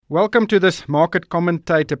Welcome to this Market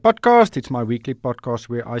Commentator podcast. It's my weekly podcast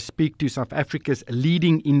where I speak to South Africa's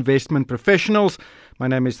leading investment professionals. My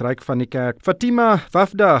name is Ryk van die Kerk. Fatima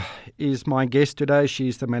Wafda is my guest today. She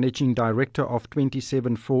is the Managing Director of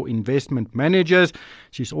 274 Investment Managers.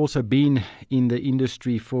 She's also been in the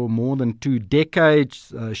industry for more than 2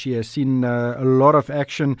 decades. She has seen a lot of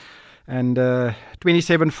action. And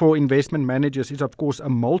 274 Investment Managers is, of course, a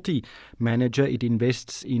multi-manager. It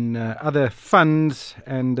invests in other funds,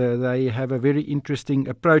 and they have a very interesting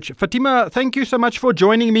approach. Fatima, thank you so much for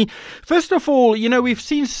joining me. First of all, we've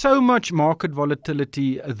seen so much market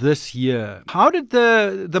volatility this year. How did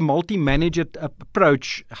the multi-manager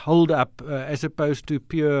approach hold up as opposed to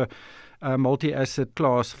pure multi-asset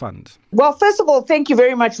class funds? Well, first of all, thank you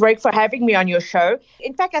very much, Ryk, for having me on your show.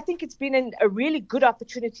 In fact, I think it's been a really good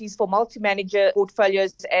opportunities for multi-manager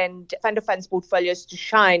portfolios and fund of funds portfolios to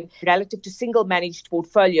shine relative to single managed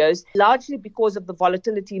portfolios, largely because of the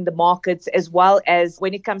volatility in the markets, as well as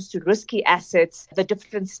when it comes to risky assets, the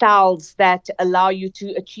different styles that allow you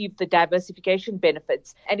to achieve the diversification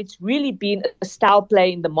benefits. And it's really been a style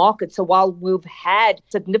play in the market. So while we've had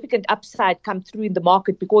significant upside come through in the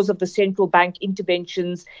market because of the central bank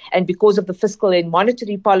interventions and because of the fiscal and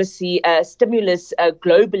monetary policy stimulus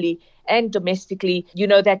globally and domestically,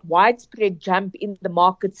 that widespread jump in the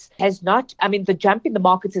markets the jump in the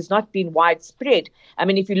markets has not been widespread.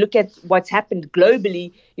 If you look at what's happened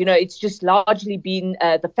globally, it's just largely been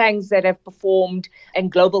the FANGs that have performed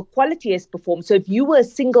and global quality has performed. So if you were a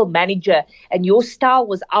single manager and your style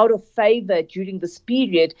was out of favor during this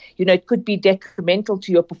period, it could be detrimental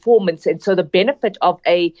to your performance. And so the benefit of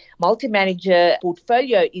a multi-manager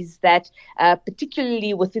portfolio is that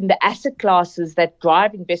particularly within the asset classes that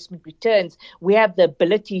drive investment returns, we have the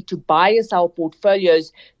ability to bias our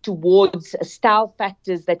portfolios towards style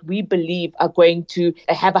factors that we believe are going to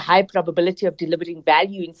have a high probability of delivering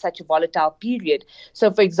value in such a volatile period.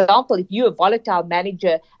 So, for example, if you're a volatile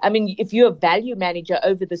manager, if you're a value manager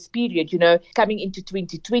over this period, coming into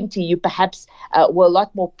 2020, you perhaps were a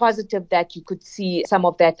lot more positive that you could see some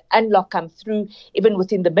of that unlock come through, even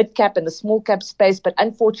within the mid-cap and the small-cap space. But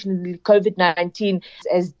unfortunately, COVID-19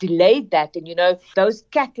 has delayed that. And, those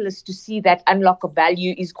catalysts to see that unlock of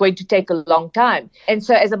value is going to take a long time. And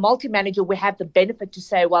so as a multi-manager, we have the benefit to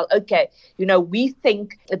say, well, okay, we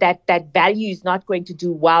think that value is not going to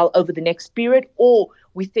do well over the next period, or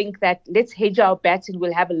we think that let's hedge our bets and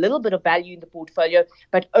we'll have a little bit of value in the portfolio,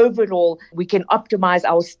 but overall we can optimize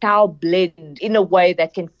our style blend in a way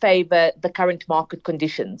that can favor the current market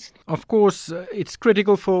conditions. Of course, it's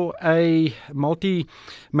critical for a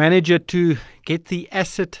multi-manager to get the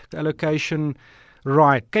asset allocation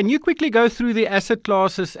right. Can you quickly go through the asset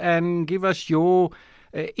classes and give us your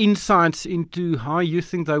insights into how you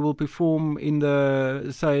think they will perform in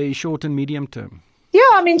the, say, short and medium term?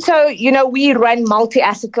 Yeah, we run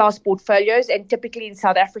multi-asset class portfolios, and typically in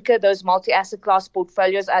South Africa, those multi-asset class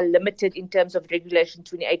portfolios are limited in terms of Regulation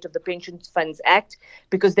 28 of the Pension Funds Act,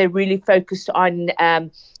 because they're really focused on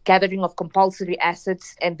gathering of compulsory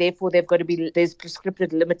assets, and therefore there's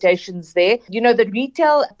prescriptive limitations there. The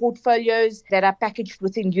retail portfolios that are packaged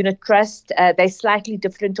within unit trust, they're slightly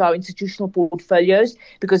different to our institutional portfolios,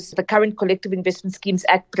 because the current Collective Investment Schemes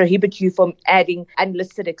Act prohibits you from adding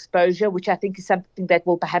unlisted exposure, which I think is something that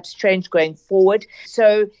will perhaps change going forward.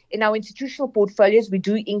 So in our institutional portfolios, we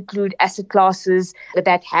do include asset classes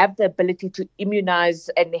that have the ability to immunize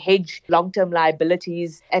and hedge long-term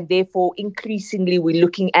liabilities, and therefore increasingly we're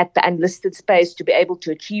looking at the unlisted space to be able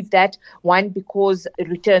to achieve that. One, because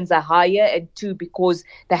returns are higher, and two, because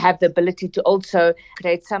they have the ability to also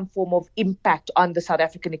create some form of impact on the South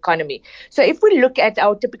African economy. So if we look at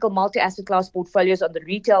our typical multi-asset class portfolios on the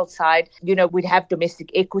retail side, we'd have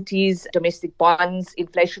domestic equities, domestic bonds,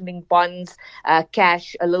 inflation-linked bonds,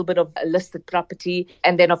 cash, a little bit of listed property,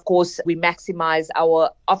 and then of course we maximize our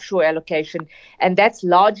offshore allocation, and that's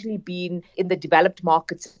largely been in the developed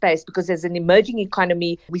market space, because as an emerging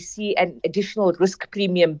economy we see an additional risk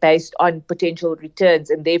premium based on potential returns,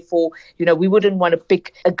 and therefore we wouldn't want to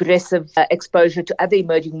pick aggressive exposure to other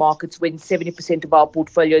emerging markets when 70% of our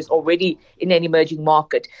portfolio is already in an emerging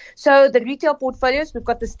market. So the retail portfolios, we've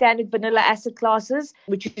got the standard vanilla asset classes,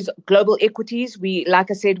 which is global equities. Like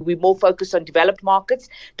I said, we're more focused on developed markets.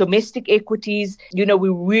 Domestic equities,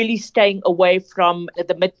 we're really staying away from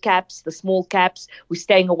the mid caps, the small caps. We're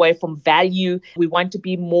staying away from value. We want to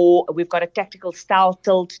be more, we've got a tactical style tilt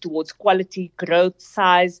tilt towards quality, growth,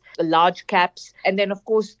 size, large caps. And then, of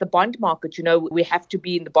course, the bond market. We have to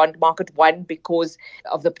be in the bond market, one, because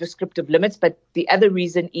of the prescriptive limits. But the other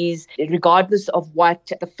reason is, regardless of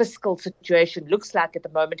what the fiscal situation looks like at the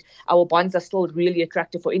moment, our bonds are still really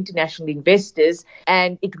attractive for international investors.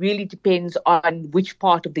 And it really depends on which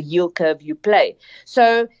part of the yield curve you play.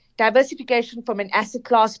 So diversification from an asset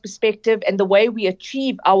class perspective, and the way we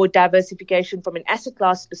achieve our diversification from an asset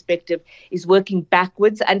class perspective is working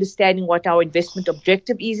backwards, understanding what our investment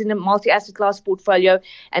objective is in a multi-asset class portfolio,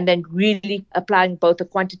 and then really applying both a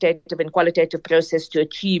quantitative and qualitative process to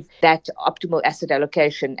achieve that optimal asset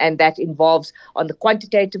allocation. And that involves, on the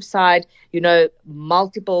quantitative side,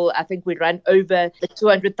 multiple, I think we run over the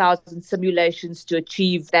 200,000 simulations to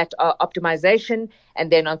achieve that optimization. And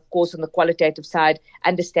then, of course, on the qualitative side,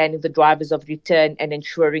 understanding the drivers of return and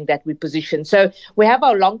ensuring that we position. So we have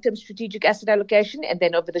our long-term strategic asset allocation, and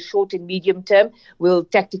then over the short and medium term, we'll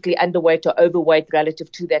tactically underweight or overweight relative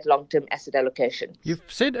to that long-term asset allocation. You've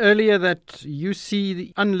said earlier that you see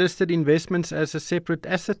the unlisted investments as a separate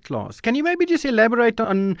asset class. Can you maybe just elaborate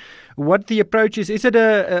on what the approach is? Is it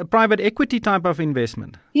a private equity type of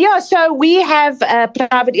investment? Yeah, so we have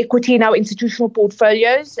private equity in our institutional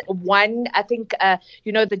portfolios. One, I think,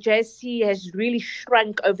 the JSE has really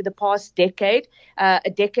shrunk over the past decade.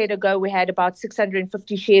 A decade ago, we had about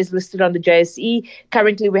 650 shares listed on the JSE.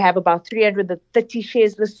 Currently, we have about 330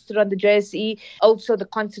 shares listed on the JSE. Also, the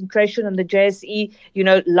concentration on the JSE,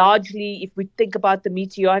 largely, if we think about the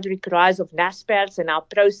meteoric rise of Naspers and our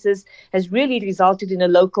process, has really resulted in a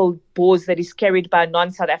local board that is carried by a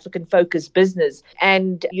non-South African focused business.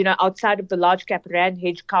 And, outside of the large cap rand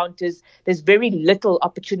hedge counters, there's very little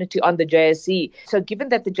opportunity on the JSE. So given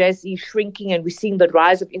that the JSE is shrinking and we're seeing the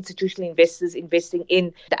rise of institutional investors investing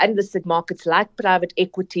in the unlisted markets like private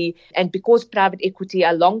equity, and because private equity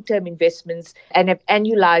are long-term investments and have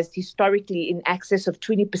annualized historically in excess of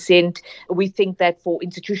 20%, we think that for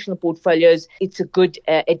institutional portfolios, it's a good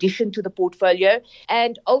addition to the portfolio.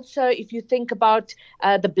 And also, if you think about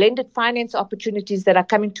the blended finance opportunities that are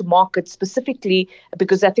coming to market specifically,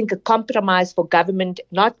 because I think a compromise for government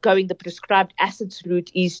not going the prescribed assets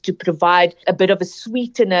route is to provide a bit of a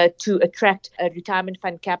sweetener to attract retirement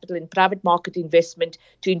fund capital and private market investment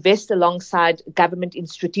to invest alongside government in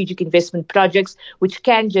strategic investment projects, which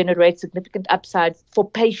can generate significant upside for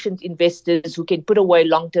patient investors who can put away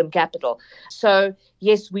long-term capital. So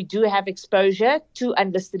yes, we do have exposure to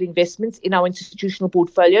unlisted investments in our institutional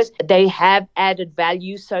portfolios. They have added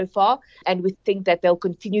value so far, and we think that they'll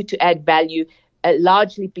continue to add value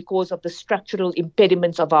largely because of the structural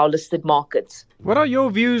impediments of our listed markets. What are your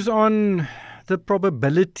views on the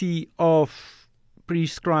probability of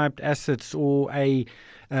prescribed assets or a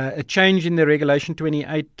change in the Regulation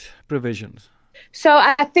 28 provisions? So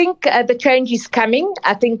I think the change is coming.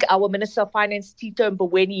 I think our Minister of Finance, Tito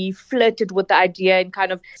Mboweni, flirted with the idea and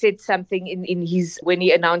kind of said something when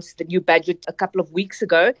he announced the new budget a couple of weeks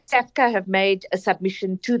ago. SAFCA have made a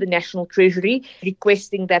submission to the National Treasury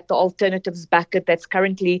requesting that the alternatives bucket that's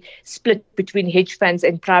currently split between hedge funds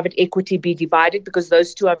and private equity be divided, because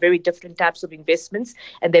those two are very different types of investments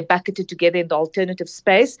and they're bucketed together in the alternative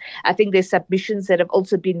space. I think there's submissions that have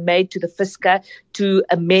also been made to the FSCA to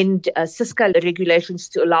amend CISCA regulations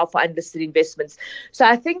to allow for unlisted investments. So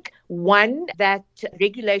I think, one, that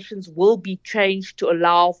regulations will be changed to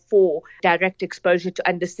allow for direct exposure to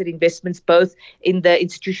unlisted investments, both in the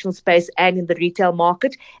institutional space and in the retail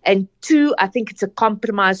market. And two, I think it's a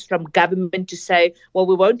compromise from government to say, well,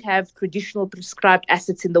 we won't have traditional prescribed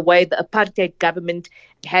assets in the way the apartheid government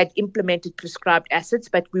had implemented prescribed assets,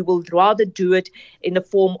 but we will rather do it in the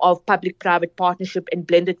form of public-private partnership and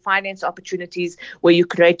blended finance opportunities where you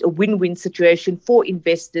create a win-win situation for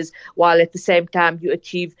investors while at the same time you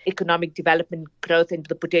achieve economic development, growth and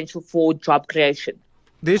the potential for job creation.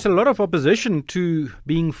 There's a lot of opposition to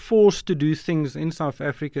being forced to do things in South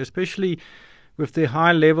Africa, especially with the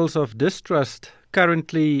high levels of distrust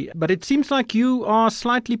currently. But it seems like you are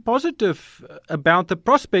slightly positive about the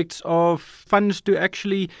prospects of funds to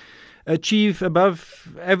actually achieve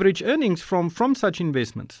above average earnings from such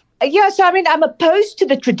investments. Yeah, so I'm opposed to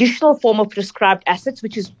the traditional form of prescribed assets,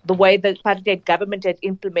 which is the way the apartheid government had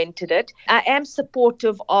implemented it. I am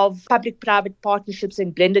supportive of public-private partnerships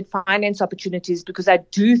and blended finance opportunities because I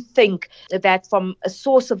do think that from a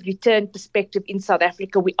source of return perspective in South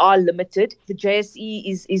Africa, we are limited. The JSE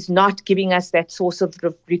is not giving us that source of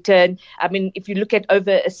return. If you look at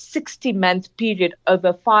over a 60-month period, over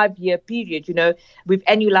a 5-year period, we've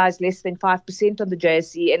annualized less than 5% on the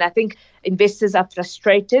JSE, and I think investors are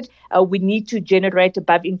frustrated. We need to generate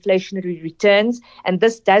above inflationary returns. And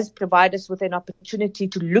this does provide us with an opportunity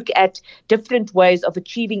to look at different ways of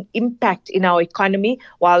achieving impact in our economy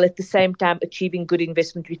while at the same time achieving good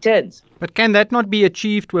investment returns. But can that not be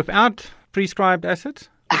achieved without prescribed assets?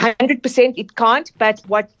 100% it can't, but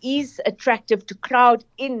what is attractive to crowd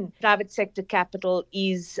in private sector capital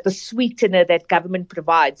is the sweetener that government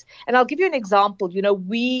provides. And I'll give you an example.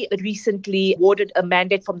 We recently awarded a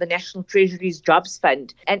mandate from the National Treasury's Jobs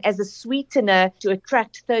Fund. And as a sweetener to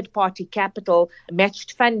attract third-party capital,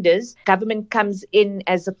 matched funders, government comes in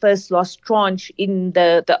as a first loss tranche in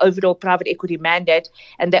the overall private equity mandate.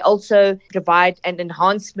 And they also provide an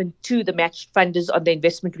enhancement to the matched funders on the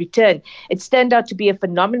investment return. It's turned out to be a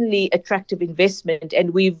phenomenally attractive investment,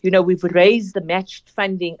 and we've raised the matched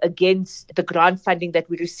funding against the grant funding that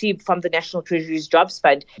we received from the National Treasury's Jobs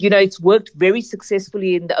Fund. It's worked very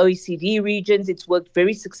successfully in the OECD regions. It's worked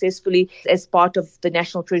very successfully as part of the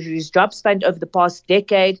National Treasury's Jobs Fund over the past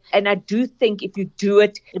decade. And I do think if you do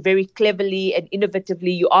it very cleverly and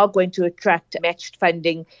innovatively, you are going to attract matched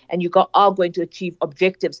funding and you are going to achieve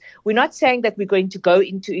objectives. We're not saying that we're going to go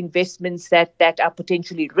into investments that are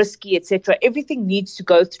potentially risky, etc. Everything needs to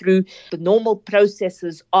go through the normal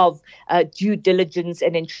processes of due diligence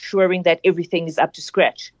and ensuring that everything is up to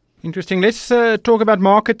scratch. Interesting. Let's talk about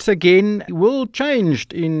markets again. The world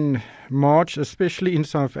changed in March, especially in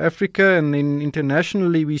South Africa, and then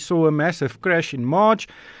internationally we saw a massive crash in March.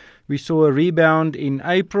 We saw a rebound in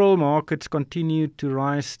April. Markets continued to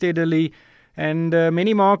rise steadily. And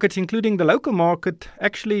many markets, including the local market,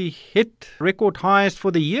 actually hit record highs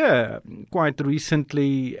for the year quite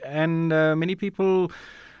recently. And many people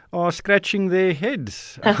are scratching their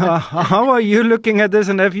heads. How are you looking at this,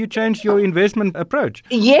 and have you changed your investment approach?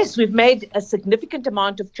 Yes, we've made a significant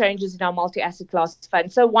amount of changes in our multi-asset class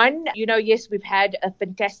fund. So one, yes, we've had a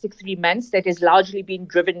fantastic 3 months that has largely been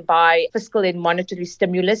driven by fiscal and monetary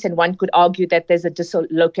stimulus. And one could argue that there's a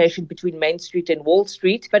dislocation between Main Street and Wall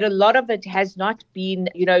Street. But a lot of it has not been,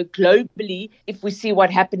 globally. If we see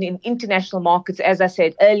what happened in international markets, as I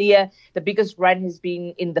said earlier, the biggest run has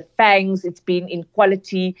been in the FANGs. It's been in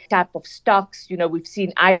quality type of stocks. We've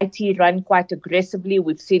seen IT run quite aggressively.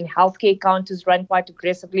 We've seen healthcare counters run quite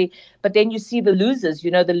aggressively. But then you see the losers.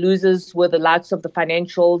 The losers were the likes of the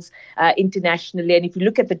financials internationally. And if you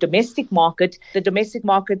look at the domestic market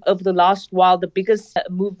over the last while, the biggest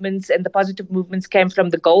movements and the positive movements came from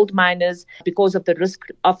the gold miners because of the risk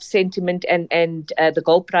of sentiment and the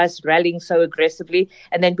gold price rallying so aggressively.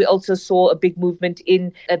 And then we also saw a big movement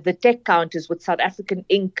in the tech counters with South African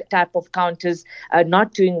Inc. type of counters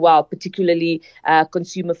not doing well, particularly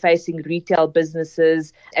consumer-facing retail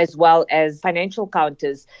businesses as well as financial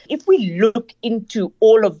counters. If we look into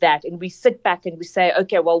all of that and we sit back and we say,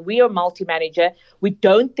 okay, well, we are multi-manager. We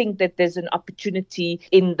don't think that there's an opportunity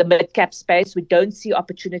in the mid-cap space. We don't see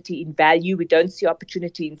opportunity in value. We don't see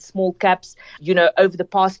opportunity in small caps. Over the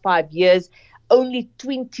past 5 years, only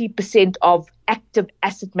 20% of active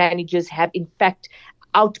asset managers have, in fact,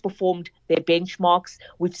 outperformed their benchmarks.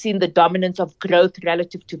 We've seen the dominance of growth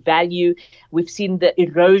relative to value. We've seen the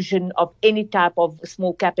erosion of any type of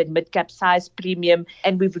small cap and mid cap size premium.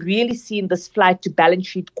 And we've really seen this flight to balance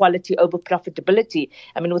sheet quality over profitability.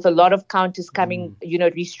 With a lot of counters coming,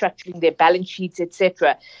 restructuring their balance sheets,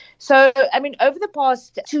 etc. So, over the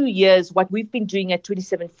past 2 years, what we've been doing at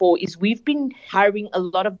 27Four is we've been hiring a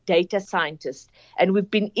lot of data scientists, and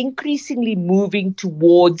we've been increasingly moving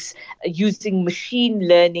towards using machine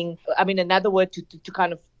learning. Another word to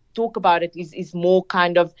kind of talk about it is more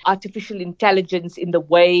kind of artificial intelligence in the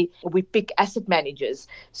way we pick asset managers.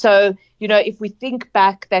 So, if we think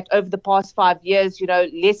back that over the past 5 years,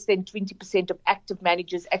 less than 20% of active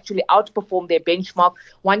managers actually outperform their benchmark,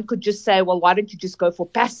 one could just say, well, why don't you just go for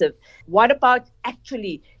passive? What about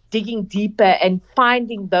actually digging deeper and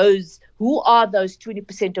finding who are those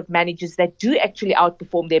 20% of managers that do actually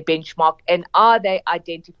outperform their benchmark, and are they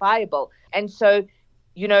identifiable? And so,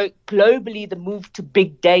 globally, the move to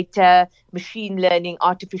big data, machine learning,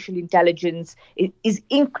 artificial intelligence is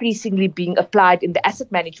increasingly being applied in the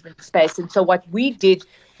asset management space. And so what we did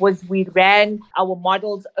was we ran our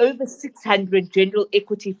models over 600 general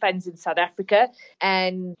equity funds in South Africa.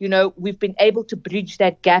 And, we've been able to bridge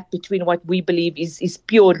that gap between what we believe is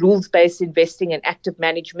pure rules-based investing and active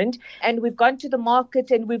management. And we've gone to the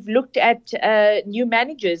market and we've looked at new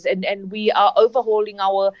managers, and we are overhauling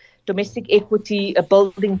our domestic equity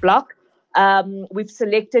building block. We've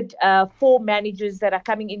selected 4 managers that are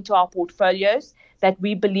coming into our portfolios. that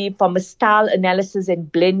we believe from a style analysis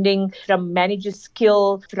and blending, from manager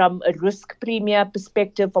skill, from a risk premium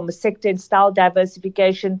perspective, from a sector and style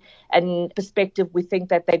diversification and perspective, we think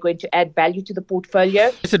that they're going to add value to the portfolio.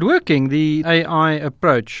 Is it working, the AI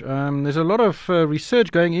approach? There's a lot of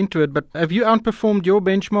research going into it, but have you outperformed your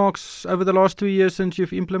benchmarks over the last 2 years since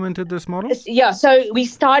you've implemented this model? Yeah, so we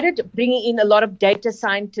started bringing in a lot of data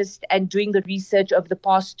scientists and doing the research over the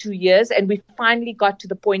past 2 years, and we finally got to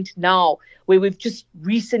the point now where we've just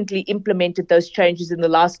recently implemented those changes in the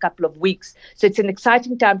last couple of weeks. So it's an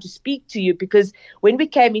exciting time to speak to you, because when we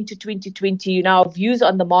came into 2020, our views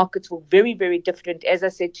on the markets were very, very different. As I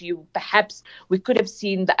said to you, perhaps we could have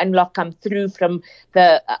seen the unlock come through from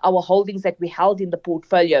our holdings that we held in the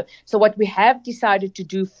portfolio. So what we have decided to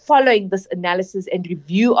do following this analysis and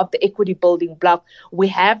review of the equity building block, we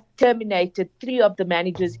have terminated 3 of the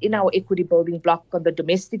managers in our equity building block on the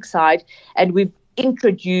domestic side, and we've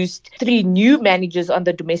introduced 3 new managers on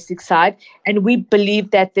the domestic side, and we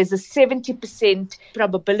believe that there's a 70%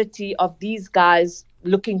 probability of these guys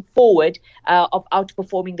looking forward of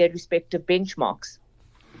outperforming their respective benchmarks.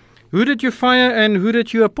 Who did you fire and who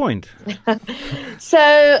did you appoint?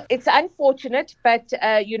 So it's unfortunate, but,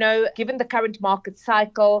 given the current market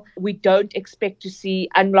cycle, we don't expect to see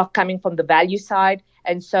unlock coming from the value side.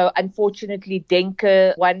 And so, unfortunately,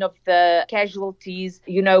 Denker, one of the casualties,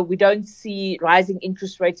 we don't see rising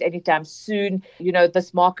interest rates anytime soon.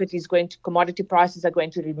 This market is commodity prices are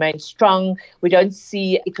going to remain strong. We don't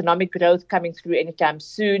see economic growth coming through anytime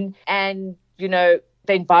soon. And,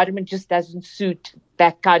 the environment just doesn't suit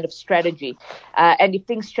that kind of strategy. And if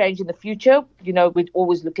things change in the future, we'd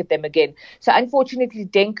always look at them again. So unfortunately,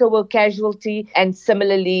 Denker were casualty, and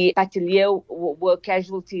similarly, Patelier were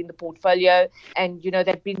casualty in the portfolio. And,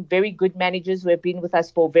 they've been very good managers who have been with us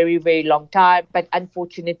for a very, very long time. But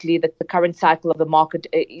unfortunately, the current cycle of the market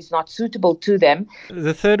is not suitable to them.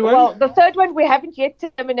 The third one? Well, the third one we haven't yet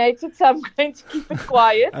terminated, so I'm going to keep it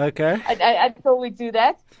quiet. Okay. Until we do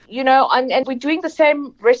that. And we're doing the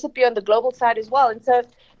same recipe on the global side as well. And so,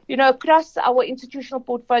 across our institutional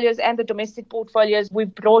portfolios and the domestic portfolios,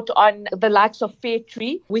 we've brought on the likes of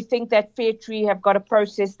Fairtree. We think that Fairtree have got a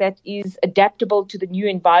process that is adaptable to the new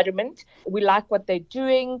environment. We like what they're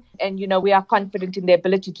doing, and, we are confident in their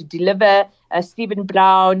ability to deliver. Stephen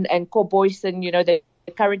Brown and Cor Boyson, they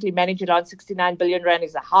currently manage around 69 billion rand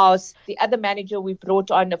as a house. The other manager we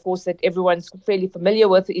brought on, of course, that everyone's fairly familiar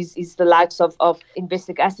with is the likes of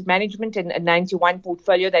Investec Asset Management and a 91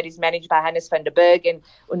 portfolio that is managed by Hannes van der Berg and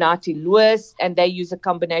Unati Lewis. And they use a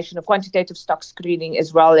combination of quantitative stock screening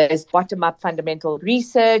as well as bottom-up fundamental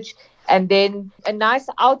research. And then a nice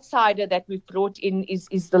outsider that we've brought in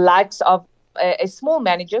is the likes of a small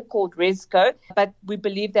manager called Resco, but we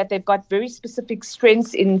believe that they've got very specific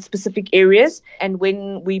strengths in specific areas. And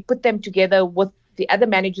when we put them together with the other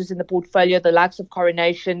managers in the portfolio, the likes of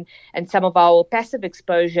Coronation and some of our passive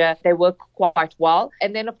exposure, they work quite well.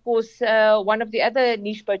 And then, of course, one of the other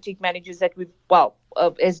niche boutique managers that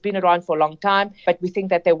has been around for a long time, but we think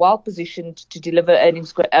that they're well positioned to deliver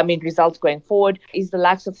results going forward, is the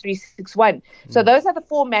likes of 361. So those are the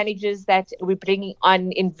 4 managers that we're bringing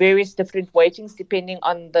on in various different weightings depending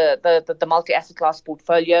on the multi-asset class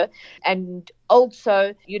portfolio. And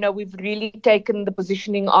also, we've really taken the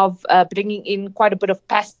positioning of bringing in quite a bit of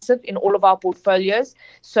passive in all of our portfolios.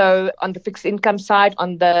 So on the fixed income side,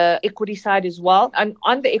 on the equity side as well. And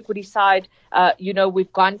on the equity side,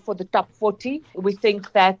 we've gone for the top 40. We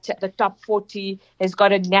think that the top 40 has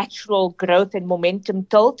got a natural growth and momentum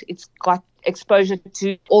tilt. It's got exposure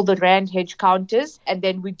to all the Rand hedge counters. And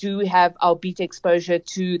then we do have our beta exposure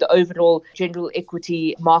to the overall general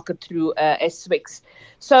equity market through SWIX.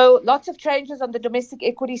 So lots of changes on the domestic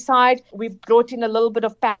equity side. We've brought in a little bit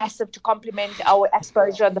of passive to complement our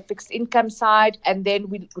exposure on the fixed income side. And then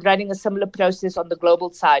we're running a similar process on the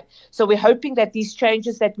global side. So we're hoping that these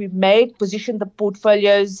changes that we've made position the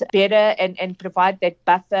portfolios better and provide that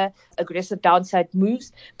buffer, aggressive downside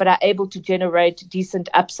moves, but are able to generate decent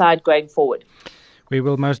upside going forward. We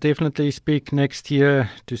will most definitely speak next year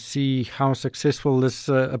to see how successful this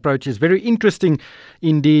approach is. Very interesting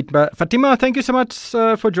indeed. But Fatima, thank you so much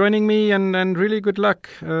for joining me, and really good luck.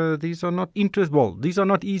 These are not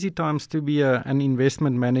easy times to be an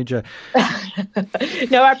investment manager.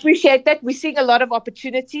 No, I appreciate that. We're seeing a lot of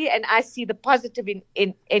opportunity, and I see the positive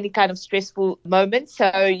in any kind of stressful moment. So,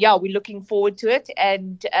 we're looking forward to it.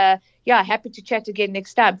 And, happy to chat again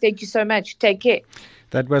next time. Thank you so much. Take care.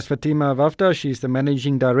 That was Fatima Wafda. She's the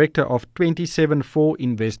Managing Director of 274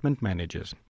 Investment Managers.